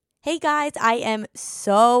Hey guys, I am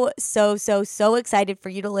so excited for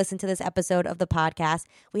you to listen to this episode of the podcast.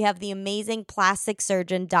 We have the amazing plastic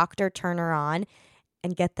surgeon, Dr. Terner, on.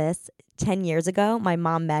 And get this, 10 years ago, my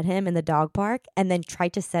mom met him in the dog park and then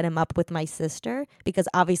tried to set him up with my sister because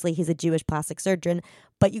obviously he's a Jewish plastic surgeon.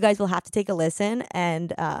 But you guys will have to take a listen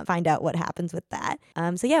and find out what happens with that.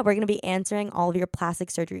 So we're going to be answering all of your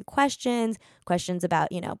plastic surgery questions about,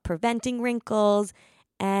 preventing wrinkles,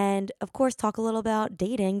 and of course, talk a little about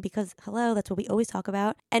dating because, hello, that's what we always talk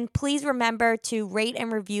about. And please remember to rate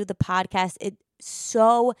and review the podcast. It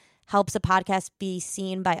so helps the podcast be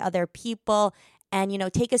seen by other people. And,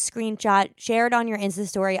 take a screenshot, share it on your Insta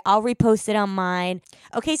story. I'll repost it on mine.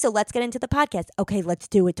 Okay, so let's get into the podcast. Okay, let's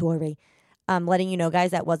do it, Tori. Letting you know,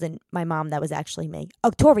 guys, that wasn't my mom. That was actually me.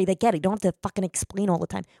 Oh, Tori, they get it. You don't have to fucking explain all the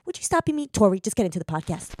time. Would you stop me? Tori, just get into the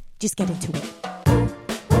podcast. Just get into it.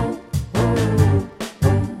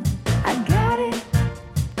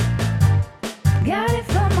 Got it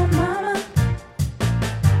from my mama.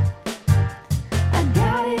 I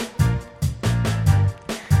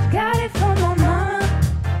got it from my mama.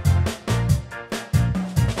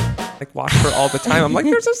 Like watch her all the time. I'm like,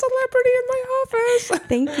 there's a celebrity in my office.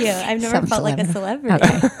 Thank you. I've never felt like a celebrity.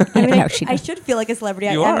 Okay. I mean, No, I should feel like a celebrity.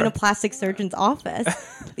 You I'm are. in a plastic surgeon's office.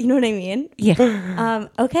 You know what I mean? Yeah.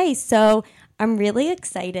 Okay, so I'm really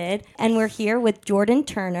excited, and we're here with Jordan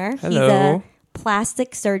Terner. Hello. He's a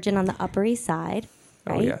plastic surgeon on the Upper East Side.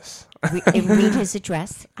 Right? Oh, yes. Read his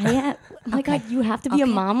address. I am. Oh my God, you have to be a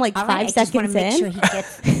mom like All 5 right, I just want seconds to make in. sure he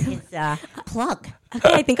gets his plug.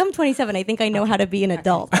 Okay, I think I'm 27. I think I know how to be an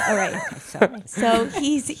adult. All right. Sorry. So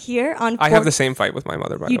he's here on. I have the same fight with my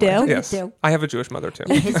mother, by You the way. do? Yes. You do? I have a Jewish mother, too.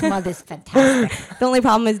 His mother's fantastic. The only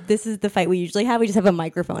problem is this is the fight we usually have. We just have a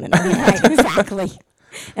microphone in our hand. Right, exactly.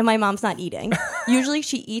 And my mom's not eating. Usually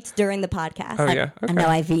she eats during the podcast. Oh, yeah. I Okay. know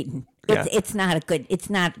I've eaten. Yeah. It's not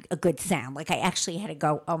a good sound. Like I actually had to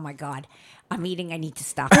go, oh my God, I'm eating, I need to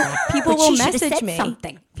stop that. People But will she should have message said me.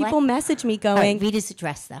 something. People What? message me All right, going, read his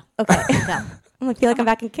address though. okay. Go. I feel like I'm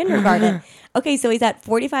back in kindergarten. Okay, so he's at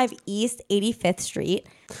 45 East 85th Street.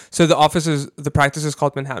 So the practice is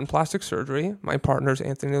called Manhattan Plastic Surgery. My partner is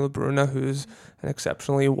Anthony LaBruna, who's an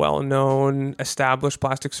exceptionally well-known, established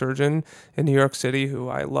plastic surgeon in New York City who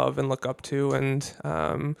I love and look up to. And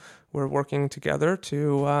we're working together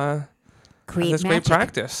to Create this magic. great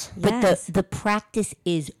practice. But Yes. the practice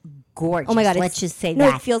is gorgeous. Oh my God. Let's just say no,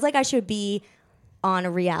 that. it feels like I should be on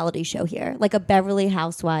a reality show here, like a Beverly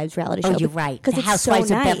Housewives reality show. Oh, you're right. Because The it's Housewives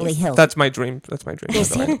so of nice. Beverly Hills. That's my dream. By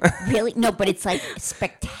the way. Really? No, but it's like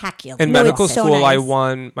spectacular. In No, medical it's so school, I nice.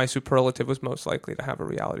 won. My superlative was most likely to have a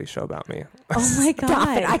reality show about me. Oh my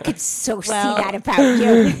Stop it. I God. could so Well- see that about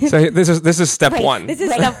you. So this is step Wait, one. This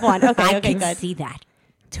is step one. Okay, I okay, can good. see that.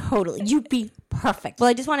 Totally. You'd be perfect. Well,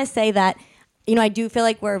 I just want to say that, I do feel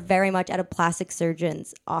like we're very much at a plastic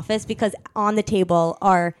surgeon's office because on the table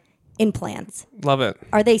are implants. Love it.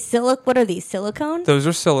 Are they what are these, silicone? Those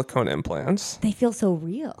are silicone implants. They feel so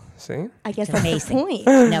real. See? I guess It's that's the amazing.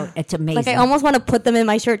 point. No, it's amazing. Like I almost want to put them in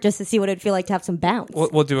my shirt just to see what it'd feel like to have some bounce.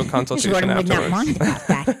 We'll do a consultation Jordan would not afterwards. mind about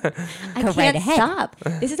that. I Go can't right ahead. stop.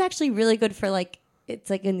 This is actually really good for it's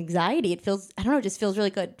like an anxiety. It feels, I don't know, it just feels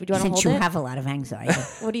really good. Do you want to Since hold you it? have a lot of anxiety.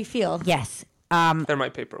 What do you feel? Yes. They're my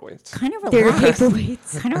paperweights. Kind of They're relaxed.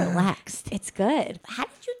 paperweights. Kind of relaxed. It's good. How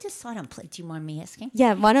did you decide on do you mind me asking?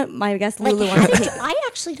 Yeah, why don't my guest Like, Lulu how wants to did take you, I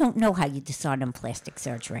actually don't know how you decide on plastic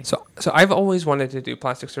surgery. So I've always wanted to do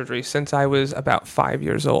plastic surgery since I was about 5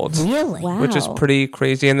 years old, Really? Wow. which is pretty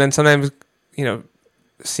crazy. And then sometimes,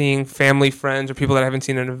 seeing family friends or people that I haven't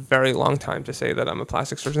seen in a very long time to say that I'm a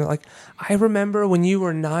plastic surgeon. They're like, I remember when you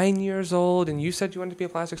were 9 years old and you said you wanted to be a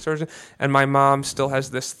plastic surgeon. And my mom still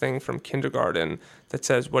has this thing from kindergarten that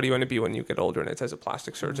says, what do you want to be when you get older? And it says a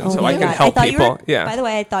plastic surgeon. So I my can God. help thought you people. were- Yeah. By the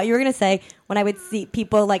way, I thought you were going to say when I would see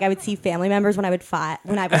people, like I would see family members when I was five,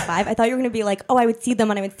 I thought you were going to be like, oh, I would see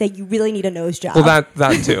them and I would say, you really need a nose job. Well,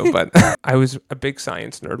 that too. But I was a big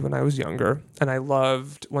science nerd when I was younger. And I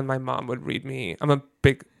loved when my mom would read me. I'm a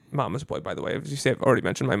big mama's boy, by the way. As you say, I've already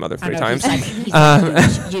mentioned my mother 3 times.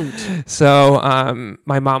 He's huge. So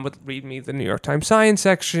my mom would read me the New York Times science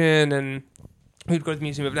section, and we'd go to the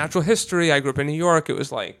Museum of Natural History. I grew up in New York. It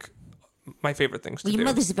was like my favorite things to Well, do. your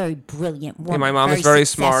mother's a very brilliant woman. my mom is very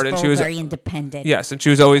smart, and she was very independent. Yes, and she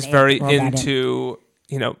was always very All that into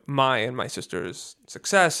my and my sister's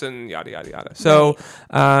success and yada yada yada. So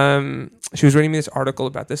she was reading me this article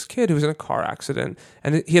about this kid who was in a car accident,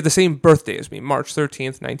 and he had the same birthday as me, March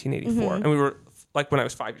 13th, 1984, and we were like when I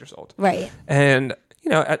was 5 years old. Right. And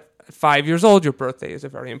at 5 years old, your birthday is a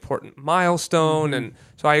very important milestone, and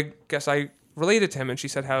so I guess I related to him, and she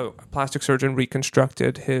said how a plastic surgeon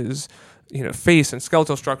reconstructed his face and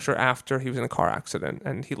skeletal structure after he was in a car accident,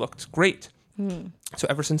 and he looked great. So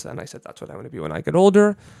ever since then, I said, that's what I want to be when I get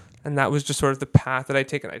older. And that was just sort of the path that I'd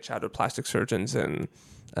taken. I chatted with plastic surgeons in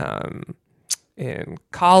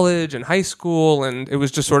college and high school, and it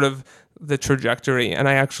was just sort of the trajectory. And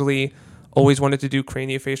I actually always wanted to do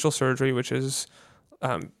craniofacial surgery, which is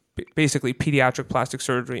basically pediatric plastic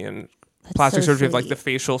surgery and plastic surgery of like the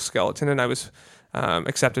facial skeleton. And I was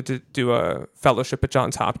accepted to do a fellowship at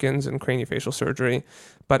Johns Hopkins in craniofacial surgery.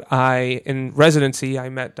 But in residency, I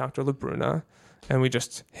met Dr. LaBruna, and we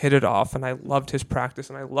just hit it off, and I loved his practice,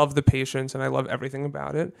 and I love the patients, and I love everything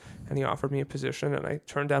about it. And he offered me a position, and I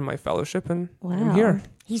turned down my fellowship, and I'm here.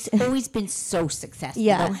 He's always been so successful.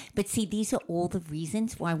 Yeah. Though. But see, these are all the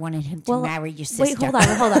reasons why I wanted him to marry your sister. Wait,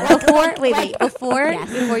 hold on.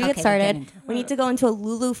 Before you get started, into we need to go into a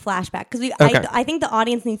Lulu flashback, because Okay. I think the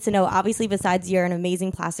audience needs to know, obviously, besides you're an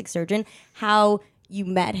amazing plastic surgeon, how you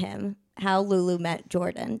met him. How Lulu met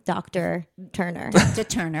Jordan, Dr. Terner. Dr.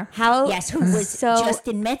 Turner. Who was just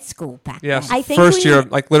in med school back Yes, then. I think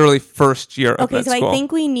literally first year of med so school. I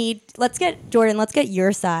think we need, let's get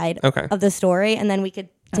your side of the story, and then we could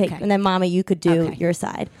take, and then Mama, you could do your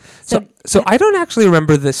side. So I don't actually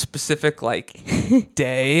remember the specific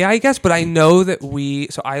day, I guess, but I know that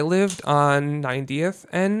I lived on 90th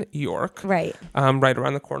and York, right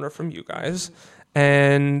around the corner from you guys,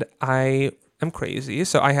 and I'm crazy.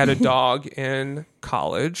 So I had a dog in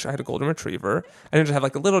college. I had a golden retriever. I didn't just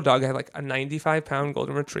have a little dog. I had a 95-pound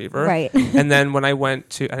golden retriever. Right. And then when I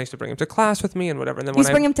went I used to bring him to class with me and whatever. And then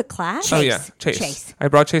bring him to class? Oh yeah, Chase. I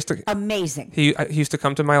brought Chase to. Amazing. He used to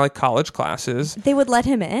come to my college classes. They would let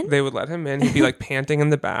him in? They would let him in. He'd be panting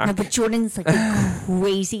in the back. No, but Jordan's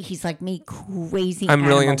crazy. He's like me, crazy. I'm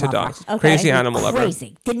really into lover. dogs. Okay. Crazy animal lover.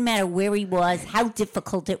 Crazy. Didn't matter where he was, how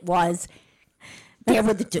difficult it was. There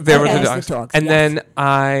were the dogs. And then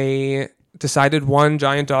I decided one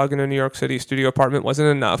giant dog in a New York City studio apartment wasn't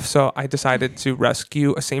enough. So I decided to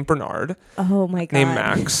rescue a St. Bernard. Oh, my God. Named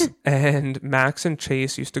Max. And Max and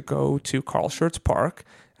Chase used to go to Carl Schurz Park.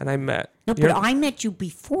 And I met... No, but I met you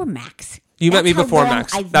before Max. You met me before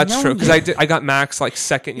Max. That's true. Because I got Max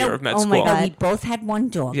second year of med school. My God. We both had one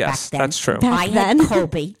dog back then. That's true. I had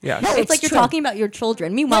Colby. Yes. No, it's like you're talking about your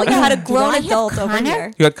children. Meanwhile, you had a grown adult over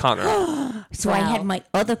here. You had Connor. So I had my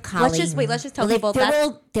other colleague. Let's just tell people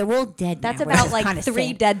they're all dead. That's now, about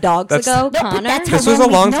 3 dead dogs ago, Connor. This was a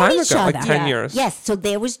long time ago, 10 years. Yes, so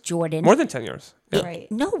there was Jordan. More than 10 years. Yeah.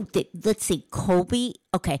 Right. No, let's see. Colby,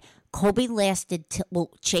 Colby lasted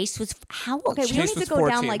Chase was how old? Okay, we don't need to go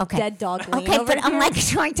 14. down dead dog lane. Okay, over but I'm here.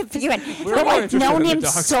 trying to figure out. We're more I've known interested in him the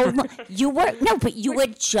dogs. so much. But you were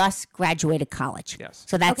just graduated college. Yes.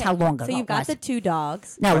 So that's how long ago. So you've got the 2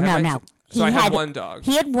 dogs. No. So I had one dog.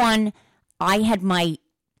 He had one. I had my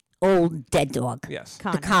old dead dog. Yes.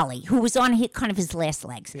 The collie, who was on kind of his last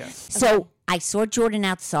legs. Yes. So I saw Jordan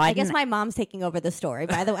outside. I guess my mom's taking over the story,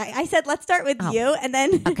 by the way. I said, let's start with you, and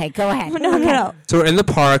then... Okay, go ahead. No. So we're in the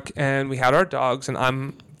park, and we had our dogs, and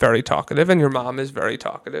I'm very talkative, and your mom is very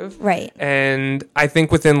talkative. Right. And I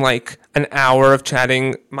think within an hour of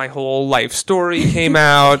chatting, my whole life story came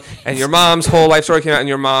out, and your mom's whole life story came out, and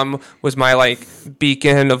your mom was my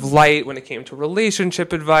beacon of light when it came to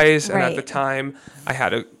relationship advice. And at the time, I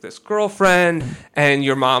had this girlfriend, and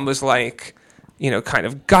your mom was kind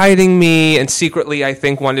of guiding me, and secretly, I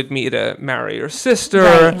think, wanted me to marry your sister.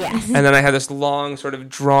 Right, yes. And then I had this long, sort of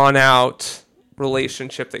drawn out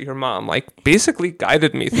relationship that your mom basically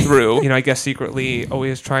guided me through. I guess secretly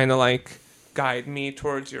always trying to guide me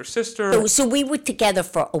towards your sister. So we were together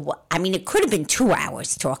for a while. I mean, it could have been 2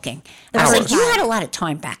 hours talking. I was Hours. you had a lot of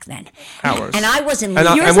time back then. Hours. And I wasn't.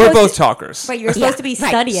 And You're we're supposed both to- talkers. Right, you're supposed to be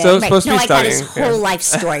studying. So supposed to be I got his studying, whole yeah. life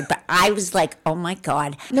story, but I was like, oh my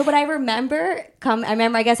God. No, but I remember,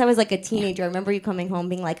 I guess I was a teenager. I remember you coming home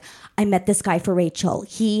being like, I met this guy for Rachel.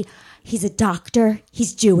 He's a doctor,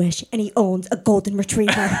 he's Jewish, and he owns a golden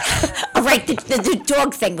retriever. All right, the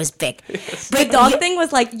dog thing was big. Yes. But the dog thing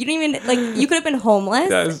was you didn't even, you could have been homeless.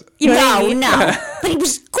 Yes. You know what I mean? No. But he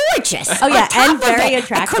was gorgeous. Oh, yeah, On top and of very it,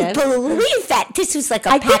 attractive. I couldn't believe that. This was like a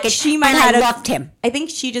I think package. she might and have I loved him. I think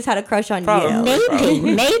she just had a crush on Probably. you.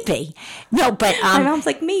 Maybe. No, but My mom's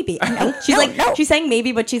like, maybe. She's saying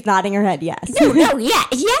maybe, but she's nodding her head yes.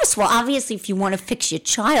 Yes. Well, obviously, if you want to fix your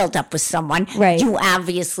child up with someone, Right. you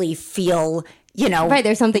obviously feel Right,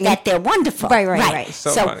 there's something that they're wonderful. Right. So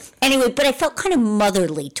So, funny. anyway, but I felt kind of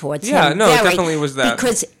motherly towards him. Yeah, no, it very, definitely was that.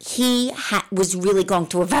 because he was really going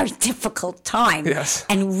through a very difficult time. Yes.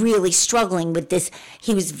 And really struggling with this.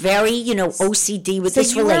 He was very, OCD with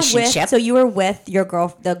this relationship. So you were with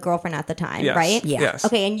the girlfriend at the time, Yes. right? Yeah. Yes.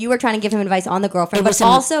 Okay, and you were trying to give him advice on the girlfriend, It but was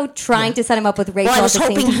also trying to set him up with Rachel Well, I at was the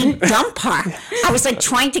same hoping time. he'd dump her. I was like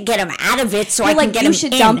trying to get him out of it so I You're can like, get you him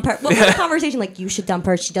should in. dump her. Well, the conversation, like, you should dump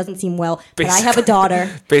her. She doesn't seem well. But I have a daughter.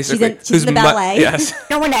 Basically. She's in the ballet. Yes.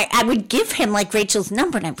 No, and I would give him like Rachel's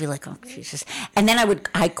number, and I'd be like, "Oh Jesus!" And then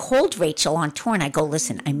I called Rachel on tour, and I go,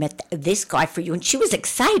 "Listen, I met this guy for you," and she was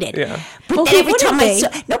excited. Yeah. But Well, then who every time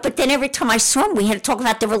wouldn't but then every time I saw him, we had to talk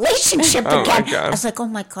about the relationship Oh, my again. God. I was like, "Oh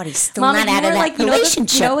my God, he's still Mama, not you out were of that like,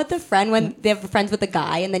 relationship." you know, with the friend when they're friends with the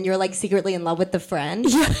guy, and then you're like secretly in love with the friend.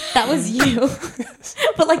 Yeah. That was you,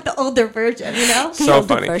 but like the older version, So older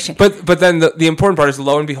funny. version. But then the important part is,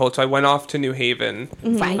 lo and behold, so I went off to New Haven.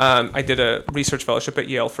 Right. I did a research fellowship at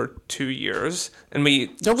Yale for 2 years, and we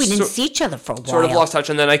didn't see each other for a while. sort of lost touch,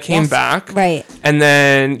 and then I came Yes. back. Right. And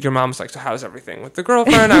then your mom was like, "So how's everything with the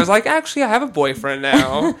girlfriend?" I was like, "Actually, I have a boyfriend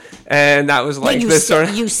now." And that was like you this said, sort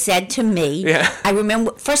of... you said to me, Yeah. I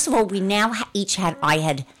remember, first of all, we now I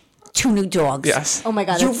had 2 new dogs. Yes. Oh my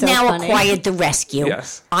God, You've that's so now funny. acquired the rescue.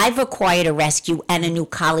 Yes. I've acquired a rescue and a new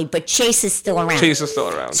collie, but Chase is still around. Chase is still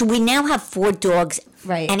around. So we now have 4 dogs.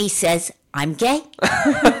 Right. And he says, "I'm gay."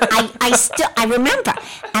 I remember.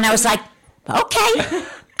 And I was like, okay.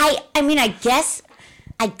 I mean, I guess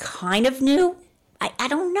I kind of knew. I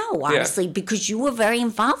don't know, honestly, because you were very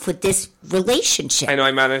involved with this relationship. I know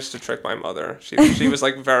I managed to trick my mother. She was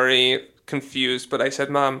like very confused, but I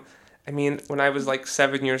said, "Mom, I mean, when I was like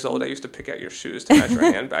 7 years old, I used to pick out your shoes to match your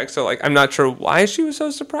handbag." So like, I'm not sure why she was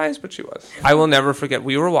so surprised, but she was. I will never forget.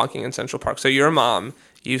 We were walking in Central Park. So your mom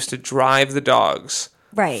used to drive the dogs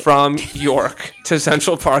Right. from York to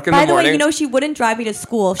Central Park in By the the morning. way, she wouldn't drive me to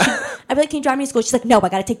school. I'd be like, "Can you drive me to school?" She's like, "No, I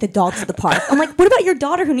got to take the dogs to the park." I'm like, "What about your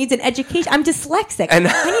daughter who needs an education? I'm dyslexic. And-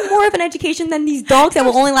 I need more of an education than these dogs that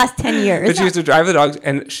will only last 10 years." But she used to drive the dogs,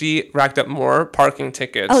 and she racked up more parking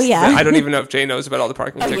tickets. Oh, yeah. I don't even know if Jay knows about all the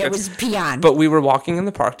parking Oh, tickets. yeah, it was beyond. But we were walking in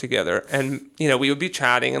the park together, and we would be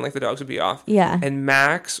chatting, and like the dogs would be off. Yeah. And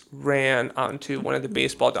Max ran onto one of the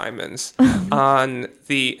baseball diamonds on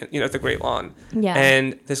the the Great Lawn. Yeah.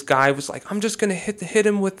 And this guy was like, "I'm just gonna hit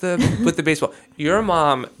him with the baseball." Your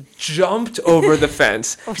mom jumped over the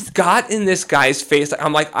fence, got in this guy's face.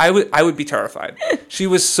 I'm like, I would be terrified. She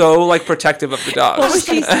was so like protective of the dogs. What was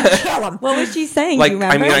she saying? Kill him. What was she saying? Like, Do you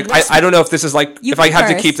I remember? mean, I don't know if this is like, You if I have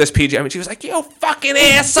to first. keep this PG. I mean, she was like, "You fucking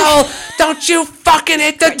asshole. Don't you fucking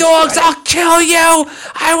hit the dogs. I'll kill you.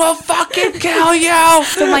 I will fucking kill you."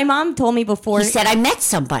 So my mom told me before. He said, "I met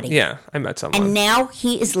somebody." Yeah, I met someone. And now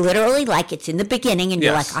he is literally like, it's in the beginning, and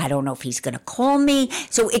you're Yes. like, "I don't know if he's going to call me."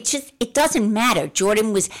 So it doesn't matter.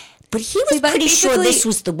 Jordan was, but he was But pretty sure basically- this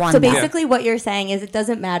was the one. So though. basically, what you're saying is it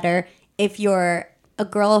doesn't matter if you're a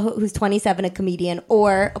girl who's 27, a comedian,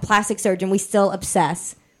 or a plastic surgeon. We still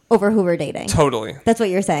obsess over who we're dating. Totally. That's what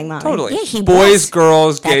you're saying, Mom. Totally. Yeah, he Boys, was.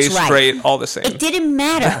 girls, gay, That's right. straight, all the same. It didn't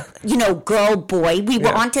matter, girl, boy. We were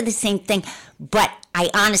Yeah. onto the same thing, but I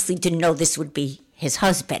honestly didn't know this would be his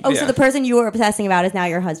husband. Oh, Yeah. so the person you were obsessing about is now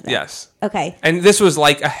your husband. Yes. Okay. And this was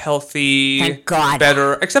like a healthy, Thank God.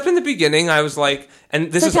 better, except in the beginning, I was like,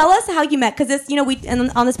 and this So is tell us how you met, because this, we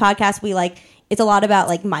and on this podcast we like it's a lot about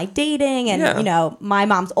like my dating and Yeah. my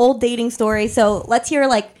mom's old dating story. So let's hear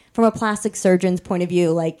like from a plastic surgeon's point of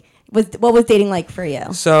view, like what was dating like for you?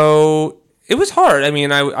 So it was hard. I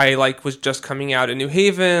mean, I like was just coming out in New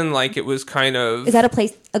Haven. Like it was kind of. Is that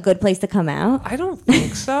a good place to come out? I don't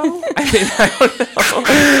think so. I mean, I don't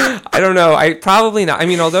know. I don't know. I probably not. I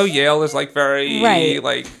mean, although Yale is like very Right.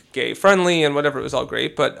 like gay friendly and whatever, it was all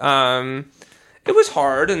great, but it was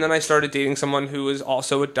hard. And then I started dating someone who was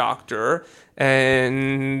also a doctor,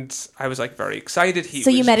 and I was like very excited. So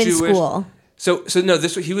you was met in Jewish. school. So no,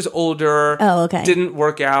 he was older. Oh, okay. Didn't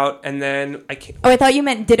work out, and then I came. Oh, I thought you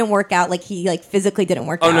meant didn't work out, like he like physically didn't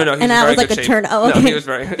work out. Oh no, he was and in that very was like good a shape. turn. Oh, okay. No, he was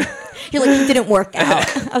very. You're like he didn't work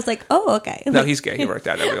out. I was like, oh, okay. No, he's gay. He worked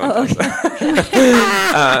out everyone. Oh,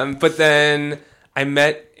 okay. But then I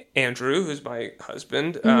met Andrew, who's my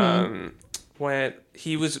husband. Mm-hmm. When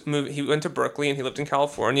he was moving, he went to Berkeley and he lived in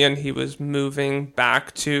California, and he was moving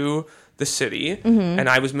back to the city, Mm-hmm. and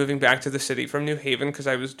I was moving back to the city from New Haven because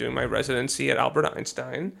I was doing my residency at Albert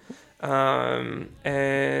Einstein,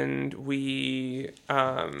 and we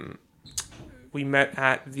met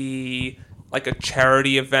at the like a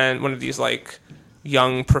charity event, one of these like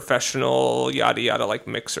young professional yada yada like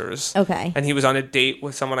mixers. Okay. And he was on a date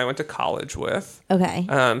with someone I went to college with. Okay.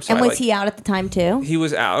 So and I, was like, he out at the time too? He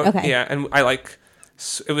was out. Okay. Yeah, and I like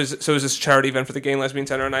it was this charity event for the Gay and Lesbian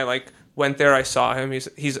Center, and I like went there. I saw him.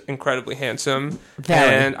 He's incredibly handsome. Very,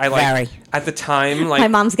 and I like very. at the time like My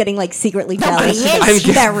mom's getting like secretly But jealous. he is. I'm He's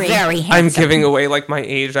very- very handsome. I'm giving away like my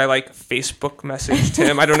age. I like Facebook messaged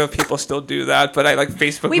him. I don't know if people still do that, but I like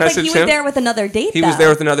Facebook Wait, but messaged he was him. there with another date. He was there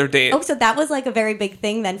with another date. Oh, so that was like a very big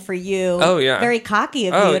thing then for you. Oh, yeah. Very cocky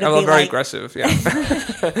of Oh, you to I'm be very like, aggressive. Yeah.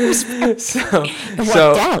 so worked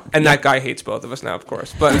out. and that guy hates both of us now, of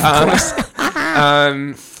course. But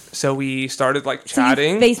so we started like So you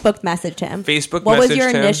chatting. Facebook messaged him. Facebook What was your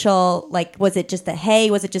messaged him. initial like? Was it just a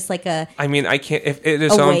hey? Was it just like a? I mean, I can't. If it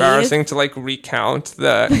is A so wave? embarrassing to like recount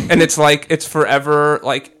the, and it's like it's forever.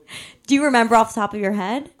 Like, Do you remember off the top of your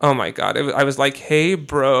head? oh my god, I was like, hey,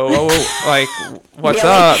 bro, like, what's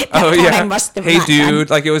Really? up? That Oh part yeah, I must have hey, not dude.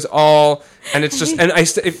 done. Like it was all, and it's just, and I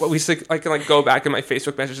can like go back in my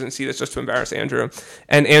Facebook messages and see this just to embarrass Andrew,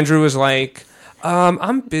 and Andrew was like.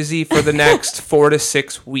 I'm busy for the next 4 to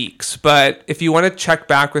 6 weeks, but if you want to check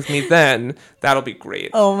back with me then, that'll be great.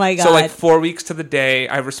 Oh my So like God. 4 weeks to the day,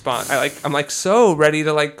 I respond. I'm like so ready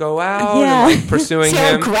to like go out Yeah. and like pursuing See how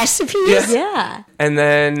him. aggressive he is? Yeah. And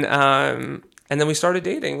then we started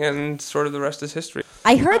dating, and sort of the rest is history.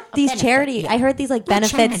 I heard these benefit, charity. yeah. I heard these like Well,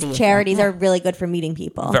 benefits charity, charities yeah. are really good for meeting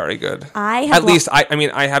people. Very good. I have At least I mean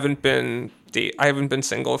I haven't been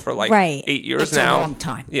single for like Right. 8 years It's now. a long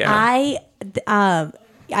time. Yeah.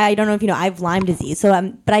 I don't know if you know I have Lyme disease, so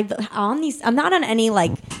I'm not on any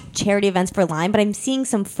like charity events for Lyme, but I'm seeing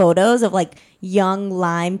some photos of like young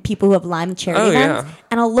Lyme people who have Lyme charity Oh, events, yeah.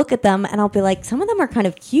 and I'll look at them and I'll be like, some of them are kind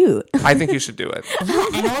of cute, I think you should do it. Yeah,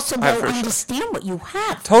 and also for they'll sure. understand what you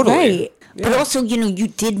have. Totally. right? But also, you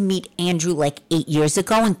did meet Andrew like 8 years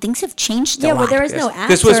ago, and things have changed a Yeah, lot. well, there is no Yes. apps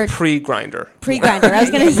This was or pre-Grinder. pre-grinder. I was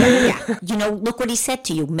gonna say, Yeah. Look what he said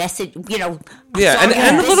to you. Message, Yeah, sorry, and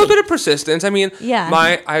I'm a little busy. bit of persistence. I mean, Yeah.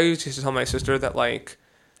 I used to tell my sister that like,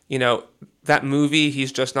 that movie,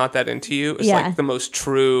 He's Just Not That Into You, is Yeah. like the most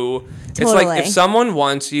true. It's Totally. like if someone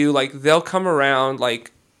wants you, like they'll come around.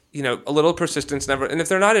 Like a little persistence never. And if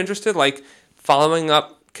they're not interested, like following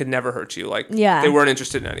up could never hurt you. Like Yeah. they weren't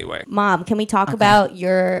interested in anyway. Mom, can we talk about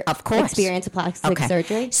your Of course. experience of plastic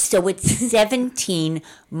surgery? So at 17,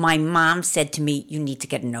 my mom said to me, you need to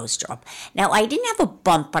get a nose job. Now, I didn't have a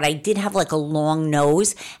bump, but I did have like a long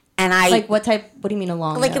nose. And I Like what type? What do you mean a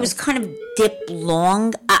long? like it was kind of dip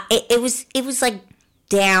long. It was like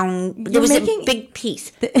down. There was making- a big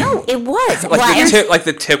piece. No, it was. Like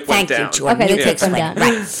the tip went Thank you, down. Jordan. Okay, the You tip went explained.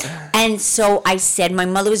 down. Right. And so I said, my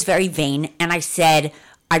mother was very vain, and I said,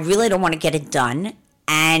 I really don't want to get it done.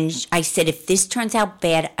 And I said, if this turns out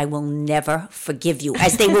bad, I will never forgive you.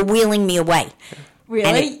 As they were wheeling me away.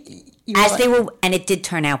 really. And it did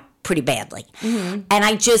turn out pretty badly. Mm-hmm.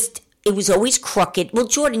 And it was always crooked. Well,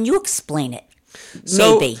 Jordan, you explain it.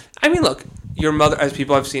 So, Maybe. I mean, look, your mother, as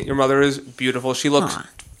people have seen, your mother is beautiful. She looks Aw.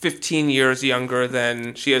 15 years younger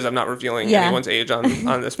than she is. I'm not revealing Yeah. anyone's age on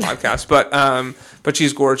this podcast, but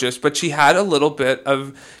she's gorgeous. But she had a little bit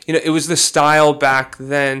of, it was the style back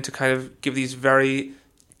then to kind of give these very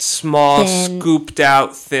small, Thin. scooped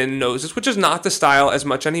out, thin noses, which is not the style as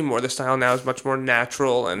much anymore. The style now is much more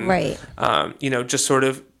natural and, Right. just sort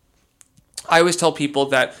of. I always tell people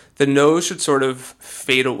that the nose should sort of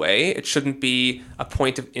fade away. It shouldn't be a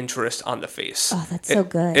point of interest on the face. Oh, that's so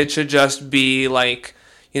good. It should just be like,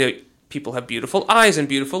 people have beautiful eyes and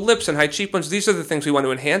beautiful lips and high cheekbones. These are the things we want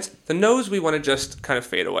to enhance. The nose we want to just kind of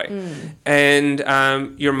fade away. And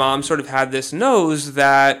your mom sort of had this nose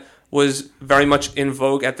that was very much in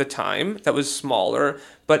vogue at the time, that was smaller,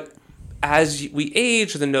 but as we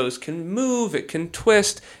age, the nose can move, it can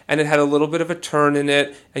twist, and it had a little bit of a turn in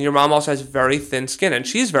it. And your mom also has very thin skin, and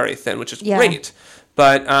she's very thin, which is Yeah. great.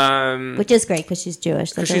 But Which is great because she's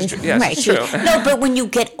Jewish. So she's there's- yes, Right. it's true. No, but when you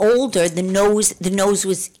get older, the nose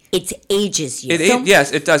it ages you.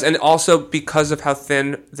 Yes, it does. And also because of how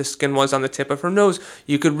thin the skin was on the tip of her nose,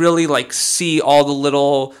 you could really like see all the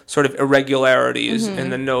little sort of irregularities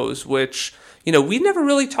in the nose, which, we never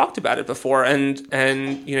really talked about it before. And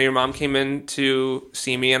your mom came in to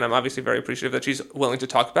see me, and I'm obviously very appreciative that she's willing to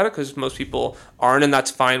talk about it because most people aren't, and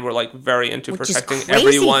that's fine. We're like very into Which is protecting crazy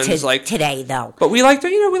everyone's like today, though. But we like to,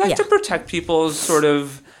 Yeah. to protect people's sort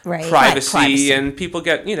of Right. privacy, Privacy. and people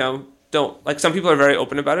get, don't like some people are very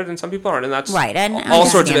open about it and some people aren't, and that's Right, and all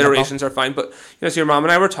sorts of understandable. iterations are fine. But so your mom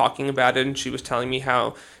and I were talking about it, and she was telling me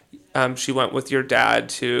how she went with your dad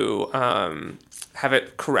to have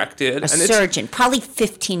it corrected. A surgeon, probably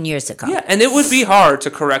 15 years ago. Yeah, and it would be hard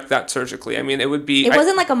to correct that surgically. I mean, it would be... It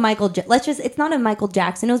wasn't like a it's not a Michael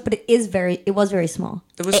Jackson nose, but it was very small.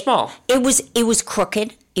 It was small. It was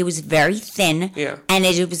crooked. It was very thin. Yeah. And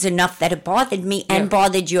it was enough that it bothered me and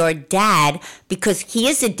bothered your dad because he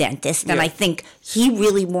is a dentist. And I think he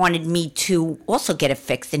really wanted me to also get it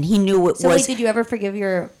fixed. And he knew it was... So wait, did you ever forgive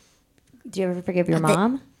your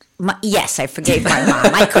mom? Yes, I forgave my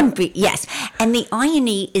mom. I couldn't be... Yes. And the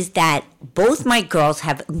irony is that both my girls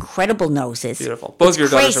have incredible noses. Beautiful. Both your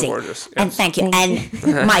daughters are gorgeous. Yes. And thank you.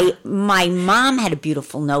 And my mom had a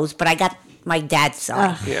beautiful nose, but I got my dad's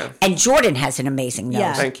side. Yeah. And Jordan has an amazing nose.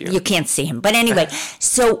 Yeah. Thank you. You can't see him. But anyway,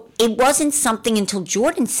 so it wasn't something until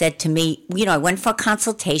Jordan said to me, I went for a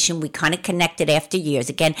consultation. We kind of connected after years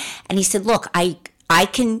again. And he said, look, I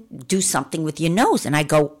can do something with your nose. And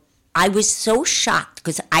I was so shocked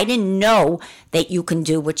because I didn't know that you can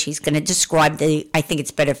do what she's going to describe. I think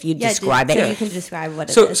it's better if you describe it. Yeah, you can describe what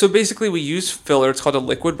it is. So basically we use filler. It's called a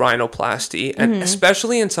liquid rhinoplasty. And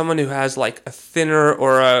especially in someone who has like a thinner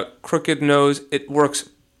or a crooked nose, it works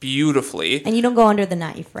beautifully. And you don't go under the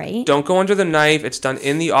knife, right? Don't go under the knife. It's done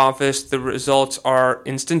in the office. The results are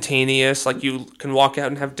instantaneous. Like you can walk out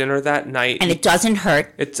and have dinner that night. And it doesn't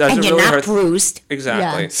hurt. It doesn't and you're really not hurt. bruised.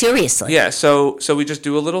 Exactly. Yeah. Seriously. Yeah, so we just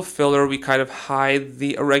do a little filler. We kind of hide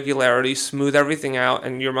the irregularity, smooth everything out,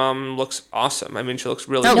 and your mom looks awesome. I mean, she looks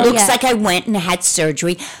really No, good. it looks like I went and had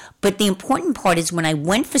surgery. But the important part is when I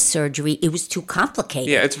went for surgery, it was too complicated.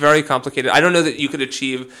 Yeah, it's very complicated. I don't know that you could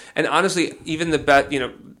achieve, and honestly, even the best,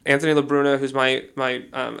 Anthony LaBruna, who's my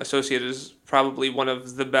associate, is probably one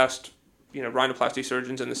of the best, rhinoplasty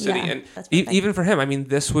surgeons in the city. Yeah, and that's perfect. even for him, I mean,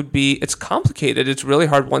 it's complicated. It's really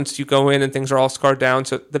hard once you go in and things are all scarred down.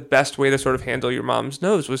 So the best way to sort of handle your mom's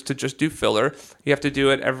nose was to just do filler. You have to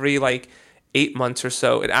do it every 8 months or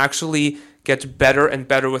so. It actually gets better and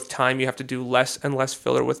better with time. You have to do less and less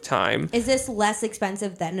filler with time. Is this less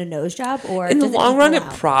expensive than a nose job, or In the does long run, it equal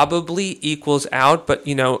out? probably equals out. But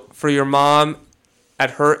for your mom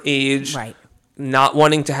at her age, Right. not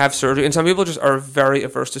wanting to have surgery, and some people just are very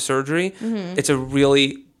averse to surgery. Mm-hmm. It's a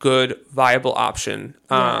really good, viable option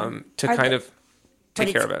to kind of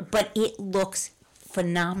take care of it. But it looks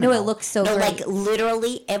phenomenal. No, it looks so No, great. like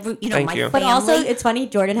literally every, Thank my you. But also, family- it's funny,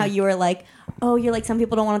 Jordan, how you were like, oh, you're like, some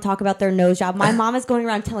people don't want to talk about their nose job. My mom is going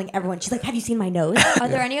around telling everyone, she's like, have you seen my nose? Are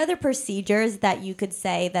there any other procedures that you could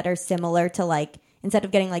say that are similar to instead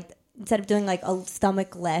of doing a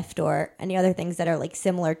stomach lift or any other things that are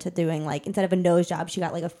similar to doing instead of a nose job, she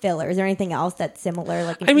got a filler? Is there anything else that's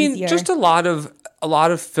similar? Easier? Just a lot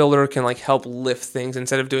of filler can help lift things.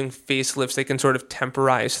 Instead of doing facelifts, they can sort of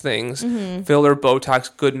temporize things. Mm-hmm. Filler,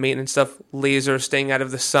 Botox, good maintenance stuff, laser, staying out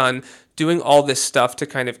of the sun, doing all this stuff to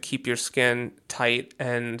kind of keep your skin tight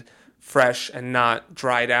and fresh and not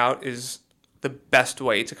dried out is the best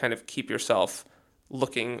way to kind of keep yourself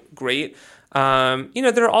looking great. There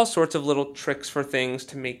are all sorts of little tricks for things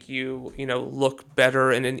to make you, look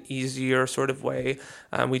better in an easier sort of way.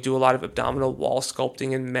 We do a lot of abdominal wall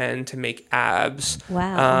sculpting in men to make abs.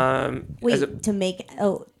 Wow. Wait, do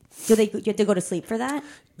you have to go to sleep for that?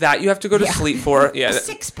 That you have to go to sleep for. Yeah. a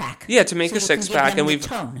six-pack. Yeah, to make So a we can give six-pack. them And the we've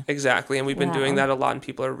tone. exactly, and we've been Wow. doing that a lot, and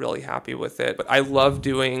people are really happy with it. But I love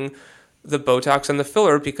doing the Botox and the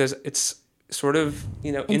filler because it's sort of,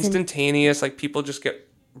 instantaneous. People just get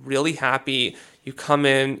really happy. You come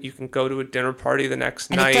in, you can go to a dinner party the next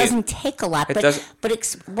And night. it doesn't take a lot. It But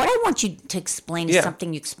doesn't- what I want you to explain is Yeah.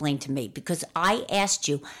 something you explained to me. Because I asked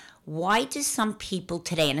you, why do some people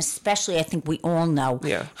today, and especially I think we all know,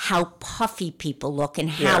 Yeah. how puffy people look and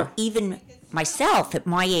how Yeah. even myself at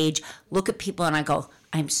my age look at people and I go,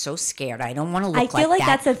 I'm so scared. I don't want to look I like feel like that.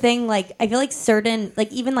 that's a thing. I feel like certain,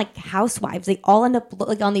 even housewives, they all end up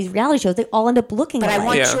on these reality shows. They all end up looking. But I alike.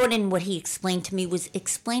 want Yeah. Jordan, what he explained to me was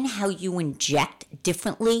explain how you inject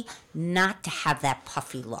differently, not to have that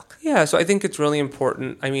puffy look. Yeah, so I think it's really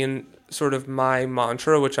important. I mean, sort of my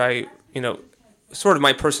mantra, which I, sort of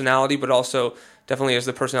my personality, but also definitely as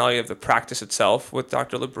the personality of the practice itself with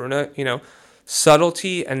Dr. LaBruna,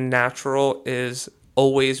 subtlety and natural is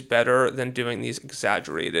always better than doing these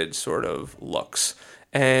exaggerated sort of looks.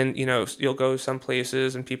 And, you'll go some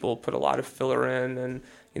places and people put a lot of filler in. And,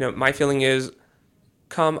 my feeling is,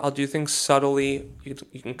 I'll do things subtly.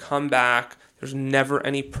 You can come back. There's never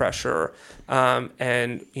any pressure.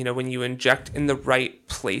 And, when you inject in the right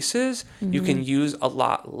places, you can use a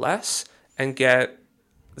lot less and get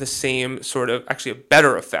the same sort of, actually a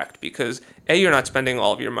better effect because you're not spending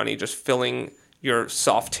all of your money just filling your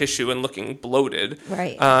soft tissue and looking bloated.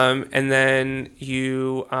 Right. And then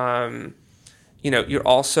you you're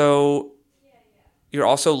also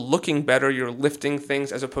looking better. You're lifting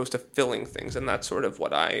things as opposed to filling things, and that's sort of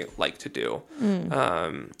what I like to do. And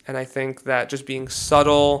I think that just being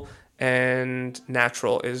subtle and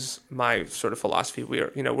natural is my sort of philosophy.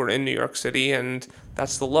 We're in New York City, and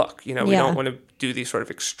that's the look. We don't want to do these sort of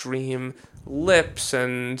extreme lips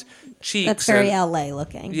and cheeks. That's very LA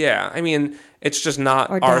looking. Yeah, I mean, it's just not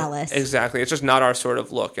or our Dallas. Exactly. It's just not our sort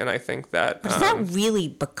of look, and I think that It's not really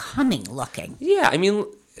becoming looking. yeah, I mean,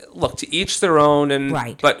 look, to each their own, and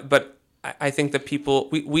Right. But I think that people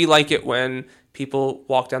we like it when people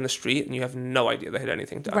walk down the street and you have no idea they had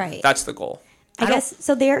anything done. Right. That's the goal. I guess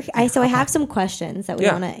so. I have some questions that we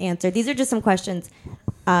want to answer. These are just some questions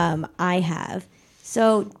I have.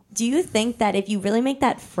 So, do you think that if you really make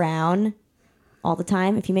that frown all the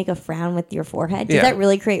time, if you make a frown with your forehead, does that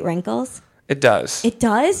really create wrinkles? It does. It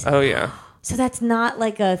does? Oh yeah. So that's not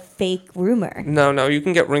like a fake rumor. No, you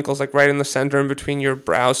can get wrinkles like right in the center and between your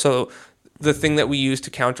brows. So the thing that we use to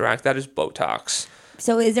counteract that is BOTOX.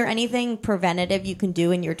 So is there anything preventative you can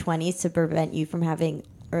do in your 20s to prevent you from having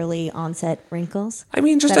early onset wrinkles? I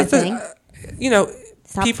mean, just Is that a thing?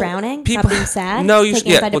 Stop frowning? Stop being sad? No, you Take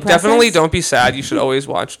should. Yeah, well, definitely antidepressants? don't be sad. You should always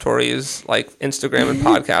watch Tori's like Instagram and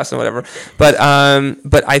podcasts and whatever. But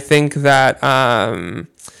I think that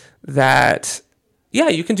yeah,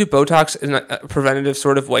 you can do BOTOX in a preventative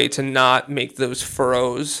sort of way to not make those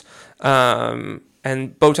furrows. And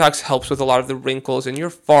BOTOX helps with a lot of the wrinkles in your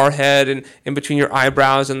forehead and in between your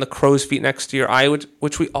eyebrows and the crow's feet next to your eye,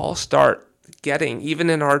 which we all start getting, even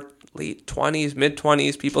in our late 20s, mid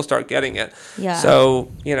 20s, people start getting it. Yeah. So,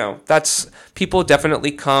 that's, people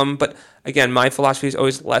definitely come, but again, my philosophy is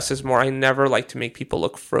always less is more. I never like to make people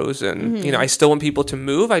look frozen. Mm-hmm. I still want people to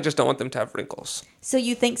move. I just don't want them to have wrinkles. So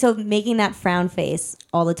you think so? Making that frown face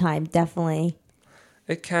all the time, definitely.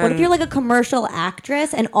 It can. What if you're like a commercial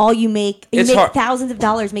actress and all you make hard. thousands of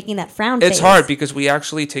dollars making that frown face? It's hard because we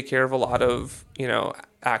actually take care of a lot of,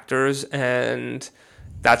 actors, and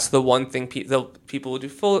that's the one thing people will do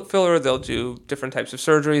filler, they'll do different types of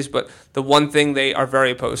surgeries, but the one thing they are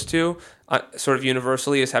very opposed to, sort of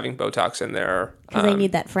universally, is having BOTOX in their Because they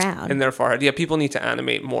need that frown. in their forehead. Yeah, people need to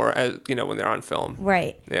animate more, as when they're on film.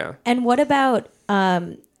 Right. Yeah. And what about,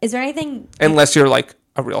 is there anything... Unless you're like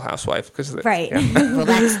a Real Housewife, because Right. Yeah. Well,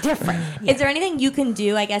 that's different. Is there anything you can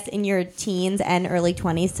do, I guess, in your teens and early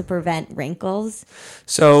 20s to prevent wrinkles?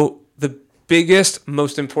 So the biggest,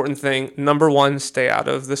 most important thing, number one, stay out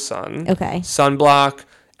of the sun. Okay. Sunblock,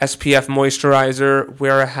 SPF moisturizer,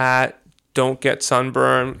 wear a hat, don't get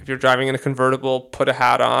sunburn. If you're driving in a convertible, put a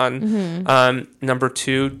hat on. Mm-hmm. Number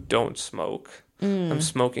two, don't smoke.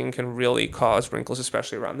 Smoking can really cause wrinkles,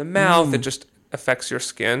 especially around the mouth. It just affects your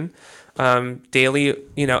skin. Daily,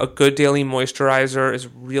 a good daily moisturizer is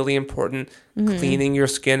really important. Cleaning your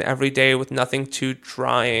skin every day with nothing too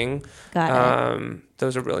drying. Got it.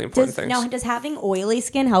 Those are really important things. Now, does having oily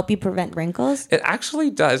skin help you prevent wrinkles? It actually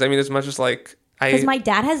does. I mean, as much as Because my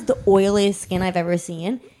dad has the oiliest skin I've ever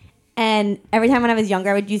seen. And every time when I was younger,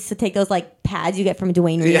 I would used to take those like pads you get from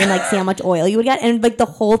Dwayne Reed and like see how much oil you would get. And like the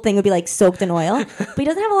whole thing would be like soaked in oil. But he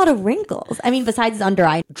doesn't have a lot of wrinkles. I mean, besides his under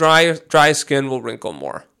eye. dry skin will wrinkle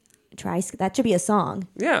more. That should be a song.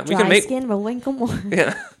 Yeah, we Dry can make skin will wrinkle more.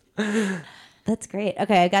 Yeah. That's great.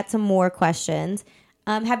 Okay, I got some more questions.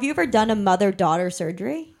 Have you ever done a mother-daughter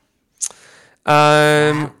surgery?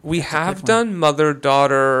 We have done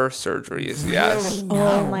mother-daughter surgeries. Yes. Really?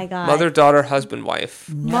 Oh my god. Mother-daughter, husband-wife.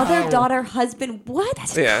 Mother-daughter, husband. What?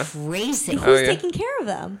 That's Yeah. Crazy. Who's yeah. taking care of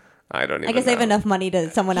them? I don't even I guess they have know. enough money to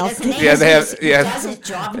someone else. Yeah, they have- yeah. He does his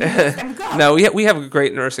job and lets them go. No, we have a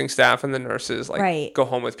great nursing staff, and the nurses Right. go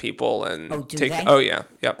home with people and Oh, do take. they? Oh yeah,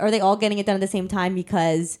 yep. Are they all getting it done at the same time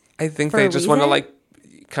because I think for they a just want to reason?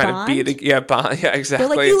 kind of be Bond? bond. Yeah, exactly.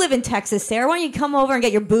 they're like, you live in Texas, Sarah? Why don't you come over and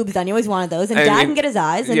get your boobs done? You always wanted those, and I Dad mean, can get his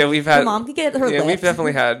eyes, and yeah, we've had your mom can get her Yeah, lips. we've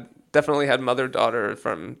definitely had mother-daughter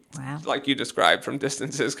from like you described, from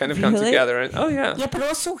distances kind of come Really? together, and Yeah, but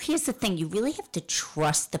also here's the thing. You really have to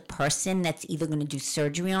trust the person that's either going to do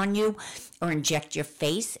surgery on you or inject your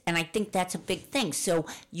face. And I think that's a big thing. So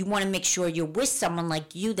you want to make sure you're with someone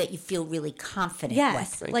like you that you feel really confident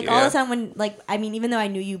Yes, with. like you, all yeah. the time when even though I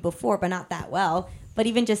knew you before, but not that well, but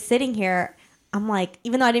even just sitting here, I'm like,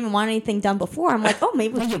 even though I didn't even want anything done before, I'm like, oh,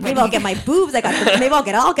 maybe I'll get my boobs. Maybe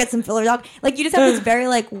I'll get some fillers. Like you just have this very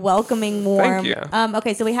like welcoming, warm. Thank you.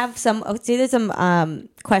 Okay, so we have there's some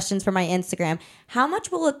questions for my Instagram. How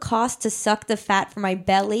much will it cost to suck the fat from my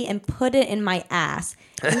belly and put it in my ass?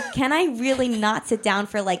 And can I really not sit down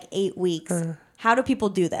for like 8 weeks? How do people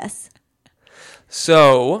do this?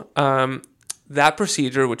 So that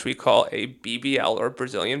procedure, which we call a BBL or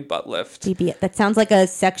Brazilian butt lift. BBL. That sounds like a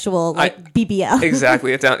sexual BBL.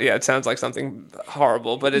 Exactly. It sounds like something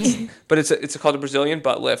horrible, but it's called a Brazilian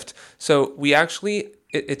butt lift. So we actually,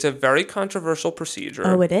 it's a very controversial procedure.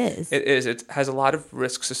 Oh, it is. It is. It has a lot of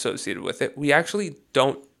risks associated with it. We actually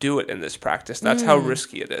don't do it in this practice. That's how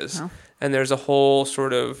risky it is. Oh. And there's a whole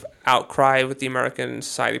sort of outcry with the American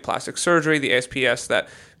Society of Plastic Surgery, the ASPS, that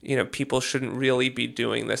people shouldn't really be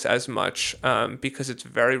doing this as much because it's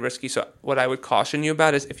very risky. So what I would caution you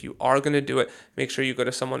about is if you are going to do it, make sure you go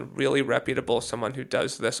to someone really reputable, someone who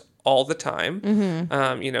does this all the time.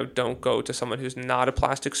 Mm-hmm. Don't go to someone who's not a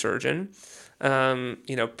plastic surgeon.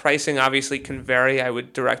 Pricing obviously can vary. I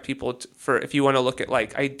would direct people for if you want to look at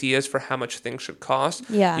like ideas for how much things should cost.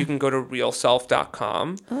 Yeah. You can go to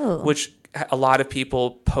realself.com, which a lot of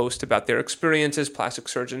people post about their experiences. Plastic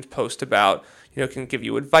surgeons post about, can give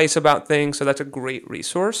you advice about things. So that's a great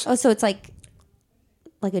resource. Oh, so it's like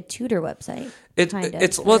a tutor website. It's like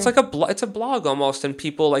it's a blog almost, and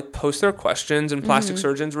people like post their questions, and plastic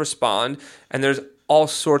surgeons respond, and there's all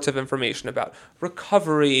sorts of information about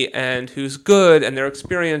recovery and who's good and their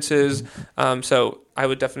experiences. So I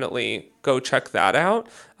would definitely go check that out.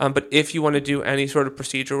 But if you want to do any sort of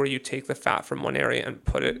procedure where you take the fat from one area and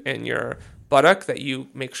put it in your buttock, that you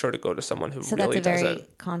make sure to go to someone who really does it. So that's very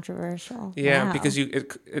controversial. Yeah, wow. Because you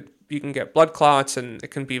can get blood clots and it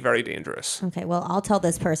can be very dangerous. Okay, well, I'll tell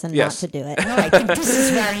this person Yes. not to do it. No, I think this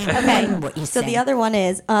is very important what you So say. the other one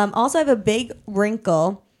is, also I have a big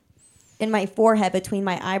wrinkle in my forehead between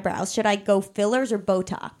my eyebrows. Should I go fillers or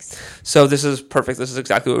Botox? So this is perfect. This is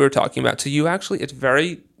exactly what we were talking about. So it's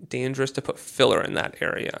very dangerous to put filler in that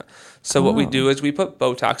area. So what we do is we put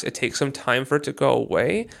Botox. It takes some time for it to go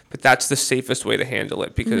away, but that's the safest way to handle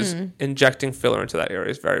it because injecting filler into that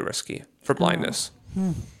area is very risky for blindness.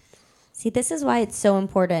 See, this is why it's so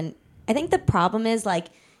important. I think the problem is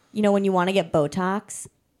when you want to get Botox,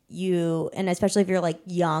 and especially if you're like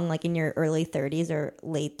young, like in your early 30s or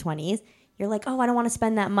late 20s, you're like, oh, I don't want to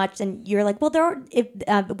spend that much. And you're like, well, if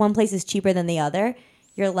one place is cheaper than the other,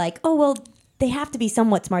 you're like, oh, well, they have to be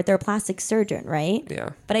somewhat smart. They're a plastic surgeon, right? Yeah.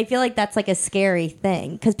 But I feel like that's like a scary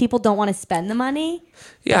thing because people don't want to spend the money.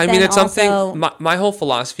 Yeah, I mean, it's something, my whole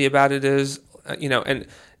philosophy about it is, and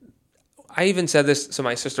I even said this, so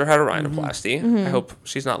my sister had a rhinoplasty. I hope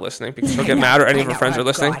she's not listening because she'll get mad or any of her friends are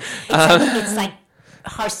listening. It's like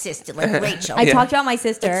her sister, like Rachel. I talked about my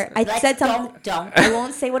sister. I said something. Don't. I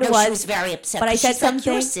won't say what it was. She was very upset. But I said she's like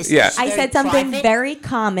something. Your sister. Yeah. She's I very said something private. very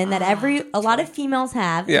common that a lot of females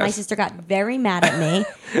have. Yes. And my sister got very mad at me.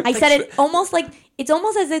 I said it almost like it's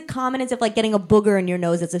almost as common as if like getting a booger in your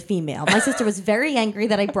nose as a female. My sister was very angry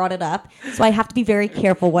that I brought it up, so I have to be very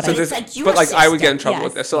careful what I So say. but I would get in trouble Yes.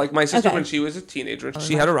 with this. So like my sister, Okay. when she was a teenager,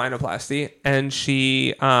 she had a rhinoplasty, and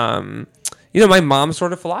she, my mom's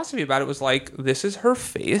sort of philosophy about it was like, this is her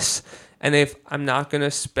face, and if I'm not going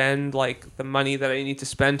to spend like the money that I need to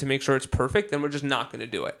spend to make sure it's perfect, then we're just not going to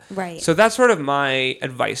do it. Right. So that's sort of my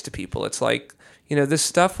advice to people. It's like, this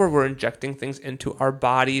stuff where we're injecting things into our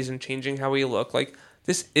bodies and changing how we look, like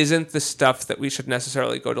this isn't the stuff that we should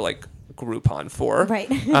necessarily go to like Groupon for.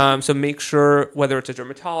 Right. So make sure, whether it's a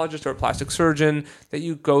dermatologist or a plastic surgeon, that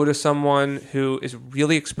you go to someone who is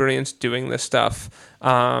really experienced doing this stuff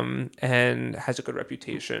and has a good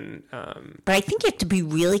reputation. But I think you have to be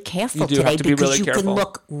really careful You do today have to be because really you careful. can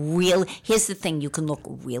look real. Here's the thing: you can look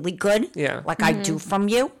really good, Yeah. like I do from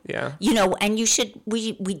you. Yeah. And you should.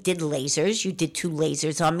 We did lasers. You did 2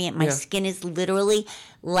 lasers on me, and my Yeah. skin is literally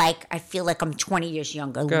like I feel like I'm 20 years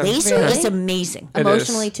younger. Good. Laser Really? is amazing. It is.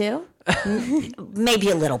 Emotionally too. Maybe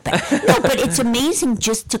a little bit. No, but it's amazing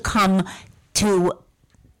just to come to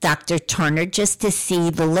Dr. Turner just to see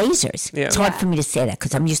the lasers. Yeah. It's hard for me to say that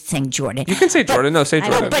because I'm used to saying Jordan. You can say Jordan. No, say I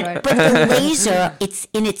know, Jordan. But the laser, it's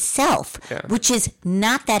in itself, Yeah. which is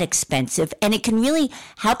not that expensive, and it can really,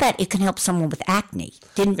 how about it can help someone with acne?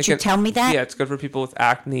 Didn't It you can- tell me that? Yeah, it's good for people with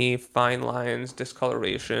acne, fine lines,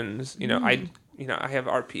 discolorations. I have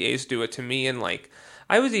RPAs do it to me, and like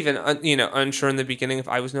I was even unsure in the beginning if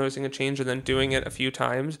I was noticing a change, and then doing it a few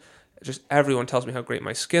times, just everyone tells me how great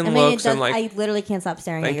my skin I mean, looks, it does, and like I literally can't stop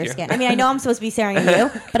staring at Thank your you. skin. I mean, I know I'm supposed to be staring at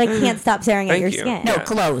you, but I can't stop staring at Thank your you. skin. No, Yeah.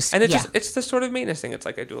 close. And Yeah. it's the sort of maintenance thing. It's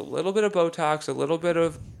like I do a little bit of Botox, a little bit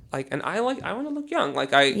of like, and I want to look young.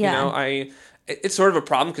 Like Yeah. it's sort of a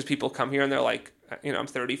problem because people come here and they're like, I'm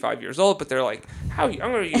 35 years old, but they're like, how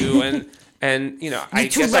young are you? And I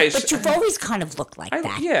But you've always kind of looked like that.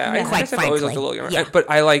 I quite guess I've frankly. always looked a little younger. Yeah. But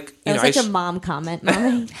I like, It was such a mom comment,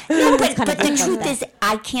 mommy. No, but the truth is,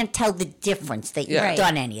 I can't tell the difference that you've Yeah.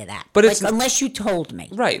 done any of that. But it's unless you told me.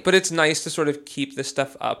 Right, but it's nice to sort of keep this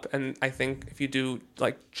stuff up, and I think if you do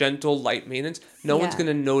like gentle light maintenance, no one's Yeah.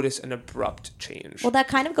 going to notice an abrupt change. Well, that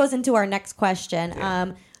kind of goes into our next question.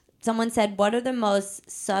 Someone said, what are the most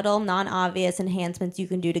subtle, non-obvious enhancements you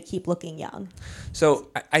can do to keep looking young? So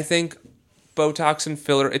I think Botox and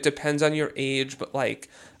filler, it depends on your age, but like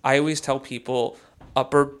I always tell people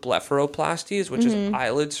upper blepharoplasties, which is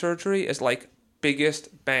eyelid surgery, is like biggest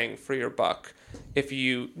bang for your buck if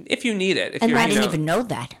you need it. If And you're, I you didn't know, even know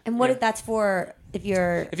that. And what if that's for if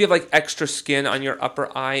you're... If you have like extra skin on your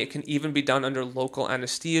upper eye, it can even be done under local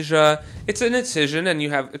anesthesia. It's an incision and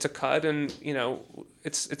it's a cut, and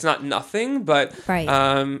it's not nothing, but Right.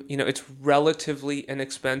 it's relatively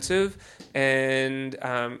inexpensive, and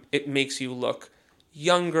it makes you look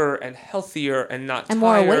younger and healthier and not And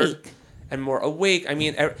tired. more awake. And more awake. I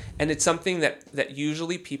mean, and it's something that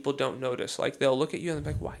usually people don't notice. Like they'll look at you and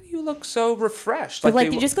they're like, "Why do you look so refreshed?" Like, they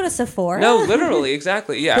did you just go to Sephora? No, literally,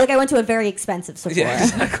 exactly, yeah. Like I went to a very expensive Sephora. Yeah,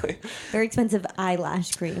 exactly. Very expensive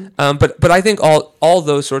eyelash cream. But I think all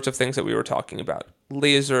those sorts of things that we were talking about,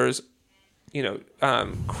 lasers,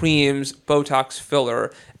 creams, Botox,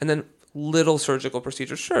 filler, and then little surgical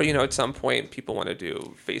procedures. Sure, at some point people want to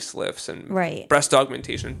do facelifts and Right. breast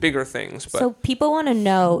augmentation, bigger things. But So people want to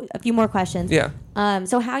know a few more questions. yeah.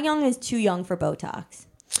 So how young is too young for Botox?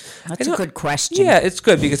 That's a good question. Yeah, it's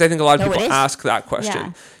good because I think a lot of No, it people is. ask that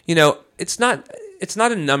question. It's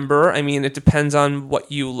not a number. I mean, it depends on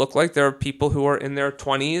what you look like. There are people who are in their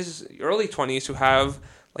 20s, early 20s, who have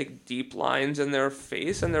like deep lines in their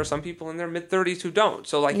face, and there are some people in their mid 30s who don't.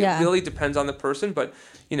 So like Yeah. it really depends on the person, but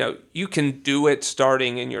you can do it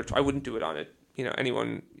starting in your I wouldn't do it on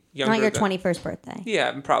anyone younger Not your than- 21st birthday.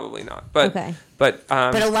 Yeah, probably not. But Okay. but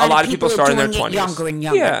But a lot of people are start in doing their 20s. it younger and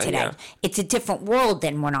younger Yeah, today. yeah. It's a different world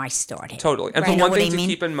than when I started. Totally. And Right. the Know one what thing I to mean?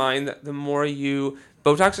 keep in mind that the more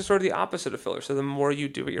Botox is sort of the opposite of filler. So the more you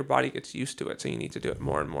do it, your body gets used to it. So you need to do it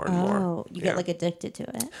more and more and more. Oh, you Yeah. get like addicted to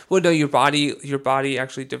it. Well, no, your body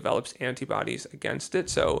actually develops antibodies against it.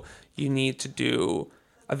 So you need to do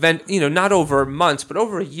not over months, but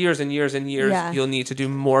over years and years and years. Yeah. You'll need to do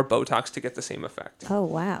more Botox to get the same effect. Oh,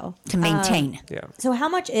 wow. To maintain. Yeah. So how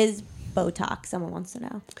much is Botox? Someone wants to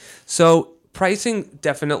know. So pricing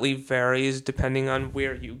definitely varies depending on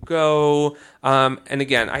where you go. And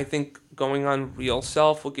again, I think going on Real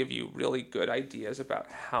Self will give you really good ideas about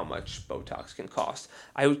how much Botox can cost.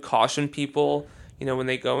 I would caution people, when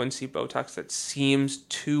they go and see Botox that seems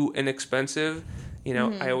too inexpensive.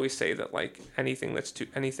 I always say that like anything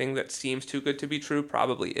that seems too good to be true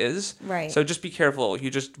probably is. Right. So just be careful.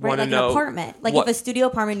 You just Right, want to like know an apartment. Like what- if a studio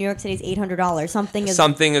apartment in New York City is $800, something is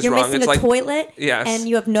Something is you're wrong. missing It's a like- toilet, Yes. and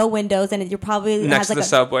you have no windows, and you're probably Next has to like the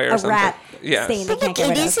subway or a something. rat Yes. stain they But can't look, get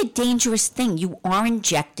it rid is of. a dangerous thing. You are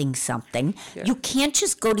injecting something. Yeah. You can't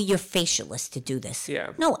just go to your facialist to do this. Yeah.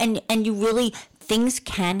 No, and you really, things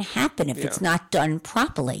can happen if it's Yeah. not done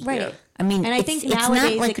properly. Right. Yeah. I mean, And I think it's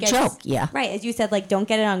nowadays not like it a gets, joke. Yeah. Right, as you said, like don't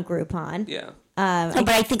get it on Groupon. Yeah. No, but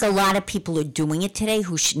I think a lot of people are doing it today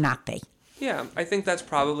who should not be. Yeah, I think that's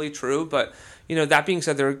probably true. But, that being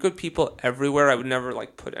said, there are good people everywhere. I would never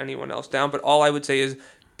like put anyone else down. But all I would say is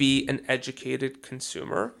be an educated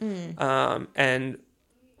consumer. And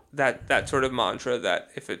that sort of mantra that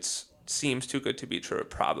if it seems too good to be true, it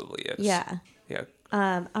probably is. Yeah. Yeah.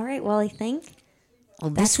 All right. Well, I think Well,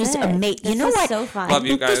 this was it. amazing. You This know was what? so fun. Love I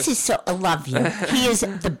you think this guys. is so. I love you. He is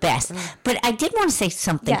the best. But I did want to say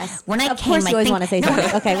something. Yes. When I Of came, course you always want to say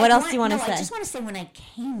something. Okay, what else do you want to I say? just want to say when I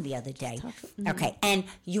came the other day. Okay, and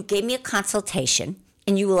you gave me a consultation.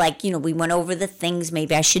 And you were like, we went over the things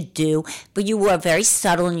maybe I should do, but you were very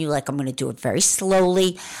subtle and you were like, I'm going to do it very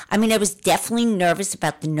slowly. I mean, I was definitely nervous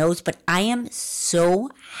about the nose, but I am so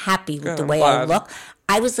happy with the I'm way I glad. look.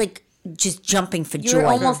 I was like just jumping for you joy. were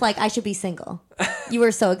almost like I should be single. You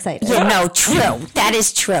were so excited. Yeah, no, true. That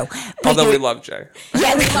is true. But Although you- we love Jay.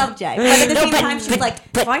 Yeah, we love Jay. But at the same time, she was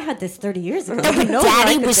like, but- if I had this 30 years ago, No, but who knows where I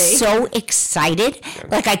Daddy could was be. so excited.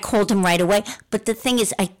 Like I called him right away. But the thing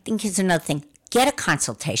is, I think here's another thing. Get a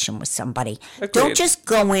consultation with somebody. Agreed. Don't just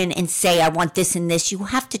go in and say, I want this and this. You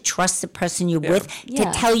have to trust the person you're with Yeah.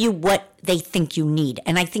 to tell you what they think you need.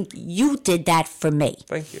 And I think you did that for me.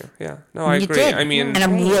 Thank you. Yeah. No, I You agree. did. I mean, and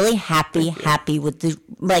I'm Great. really happy with the,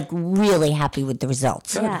 really happy with the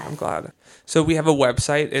results. Good. Yeah. I'm glad. So we have a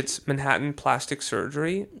website. It's Manhattan Plastic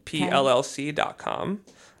Surgery, PLLC.com.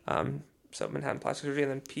 So Manhattan Plastic Surgery,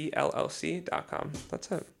 and then PLLC.com.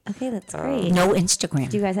 That's it. Okay, that's great. No Instagram.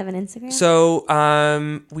 Do you guys have an Instagram? So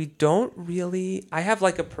we don't really. I have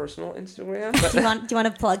like a personal Instagram. But do you want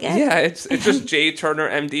to plug it? yeah, it's just J Turner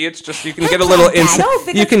MD. It's just you can get a little insight. No,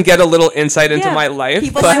 because- you can get a little insight into Yeah. my life.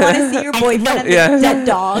 People but- might want to see your boyfriend and the Yeah. dead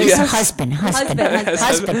dog. His husband.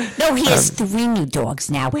 No, he has 3 new dogs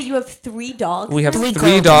now. Wait, you have 3 dogs? We have Three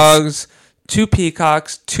 3 goldens. dogs, 2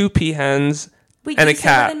 peacocks, 2 peahens, Wait, and do a you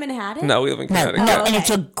still live cat. in Manhattan? No, we live in No, Connecticut. no, Oh, and okay. it's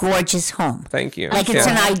a gorgeous home. Thank you. Like it's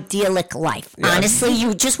Yeah. an idyllic life. Yeah. Honestly,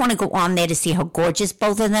 you just want to go on there to see how gorgeous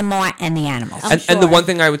both of them are and the animals. I'm And the sure. one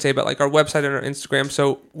thing I would say about like our website and our Instagram,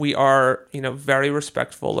 so we are, very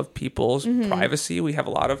respectful of people's privacy. We have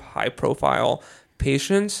a lot of high profile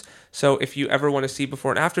patients. So if you ever want to see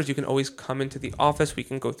before and afters, you can always come into the office. We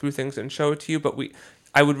can go through things and show it to you. But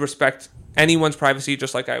I would respect anyone's privacy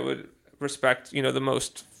just like I would respect, the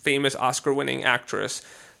most famous Oscar-winning actress.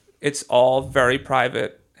 It's all very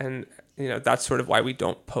private, and that's sort of why we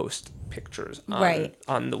don't post pictures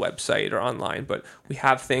on the website or online. But we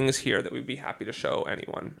have things here that we'd be happy to show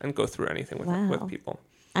anyone and go through anything with people.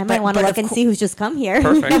 I might want to but look of and cour- see who's just come here.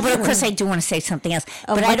 Perfect. No, but of course I do want to say something else.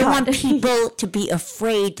 Oh but my I don't God. want people to be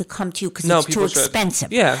afraid to come to you because No, it's too people should.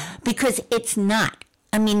 expensive. Yeah. Because it's not.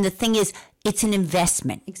 I mean, the thing is, it's an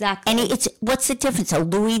investment. Exactly. And what's the difference? A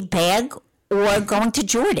Louis bag or going to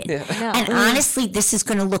Jordan? Yeah. No. And honestly, this is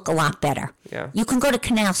going to look a lot better. Yeah. You can go to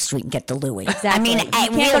Canal Street and get the Louis. Exactly. I mean, you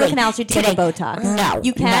can't go to Canal Street to get a Botox. No.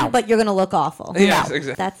 You can, no. but you're going to look awful. Yes, No.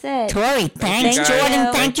 exactly. That's it. Tori, thanks, you, guys. Jordan.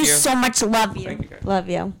 Thank Thank you you. so much. Love you. Thank you, guys. Love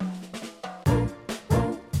you.